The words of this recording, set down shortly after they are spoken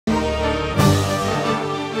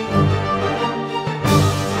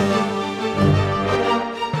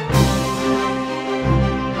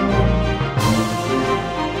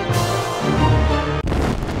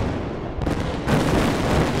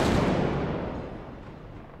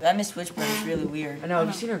That Miss Witchburn is really weird. I know. Have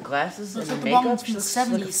you seen her glasses and her like makeup? from She the looks like a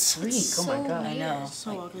 70s. freak. Oh my god. I know.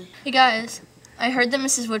 So ugly. Hey guys, I heard that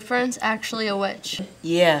Mrs. Woodburn's actually a witch.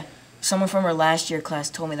 Yeah, someone from her last year class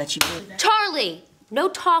told me that she would. Charlie, no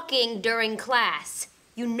talking during class.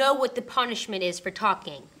 You know what the punishment is for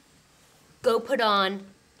talking. Go put on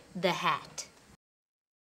the hat.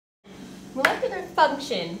 Molecular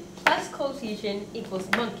function plus cohesion equals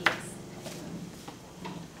monkeys.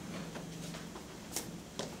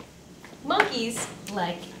 Monkeys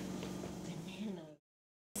like bananas.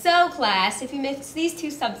 So class, if you mix these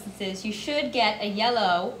two substances, you should get a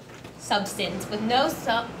yellow substance with no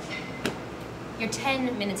You're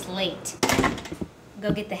 10 minutes late.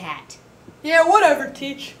 Go get the hat. Yeah, whatever,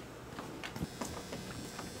 teach.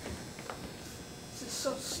 This is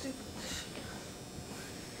so stupid.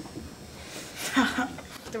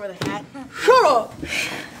 Throw the hat. Shut up!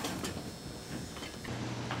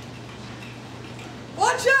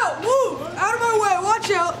 Watch out! Move! Out of my way! Watch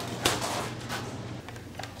out!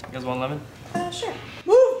 You guys want lemon? Sure.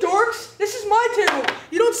 Move, dorks! This is my table.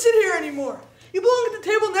 You don't sit here anymore. You belong at the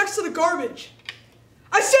table next to the garbage.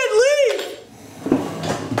 I said leave!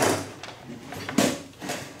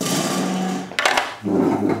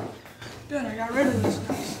 Good, I got rid of this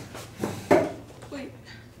mess. Wait,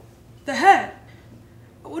 the head.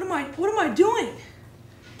 What am I doing?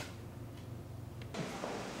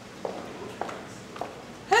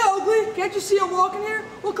 Hey, Ugly, can't you see I'm walking here?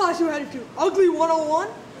 What class you headed to? Ugly 101?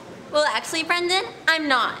 Well, actually, Brendan, I'm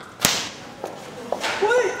not.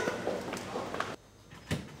 Wait!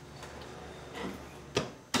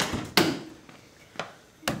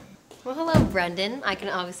 Well, hello, Brendan. I can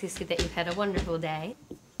obviously see that you've had a wonderful day.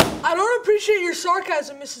 I don't appreciate your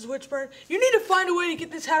sarcasm, Mrs. Witchburn. You need to find a way to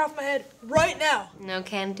get this hat off my head right now. No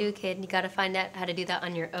can do, kid. You gotta find out how to do that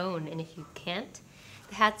on your own. And if you can't,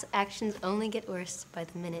 the hat's actions only get worse by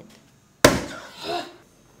the minute.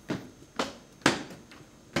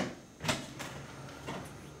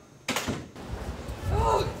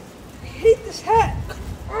 Oh, I hate this hat. Come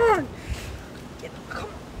on. Come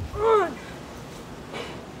on.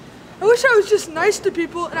 I wish I was just nice to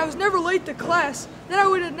people and I was never late to class. Then I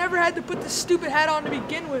would have never had to put this stupid hat on to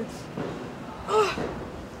begin with. Ugh.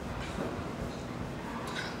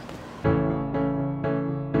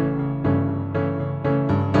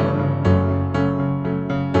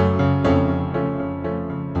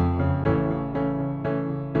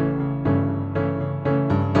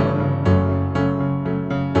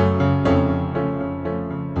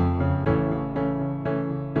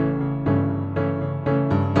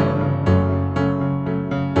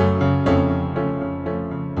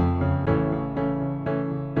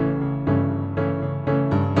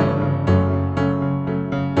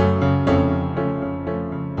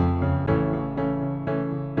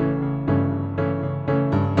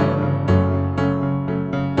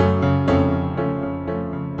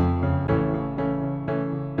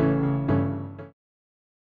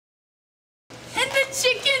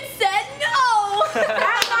 Chicken said no!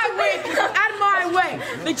 Out of my way, people, out of my way.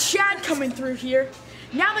 The Chad coming through here.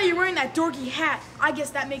 Now that you're wearing that dorky hat, I guess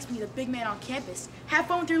that makes me the big man on campus. Have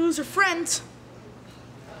fun with your loser friends.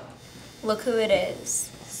 Look who it is.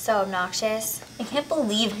 So obnoxious. I can't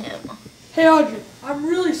believe him. Hey Audrey, I'm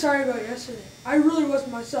really sorry about yesterday. I really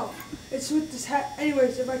wasn't myself. It's with this hat.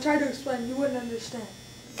 Anyways, if I tried to explain, you wouldn't understand.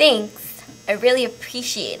 Thanks. I really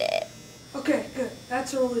appreciate it. Okay, good.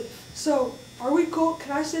 That's a relief. So, are we cool?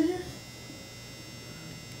 Can I sit here?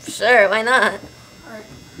 Sure, why not? Alright.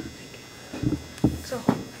 So,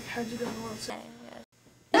 how'd you go in the world?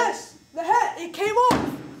 Yes! The hat! It came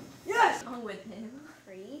off! Yes! What's wrong with him?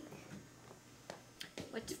 Freak?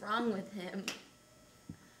 What's wrong with him?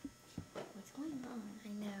 What's going on? I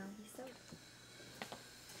know. He's so...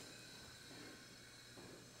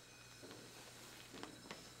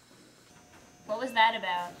 What was that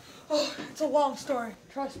about? Oh, it's a long story.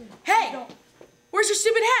 Trust me. Hey! Where's your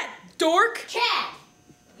stupid hat, dork? Chad!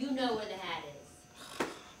 You know where the hat is.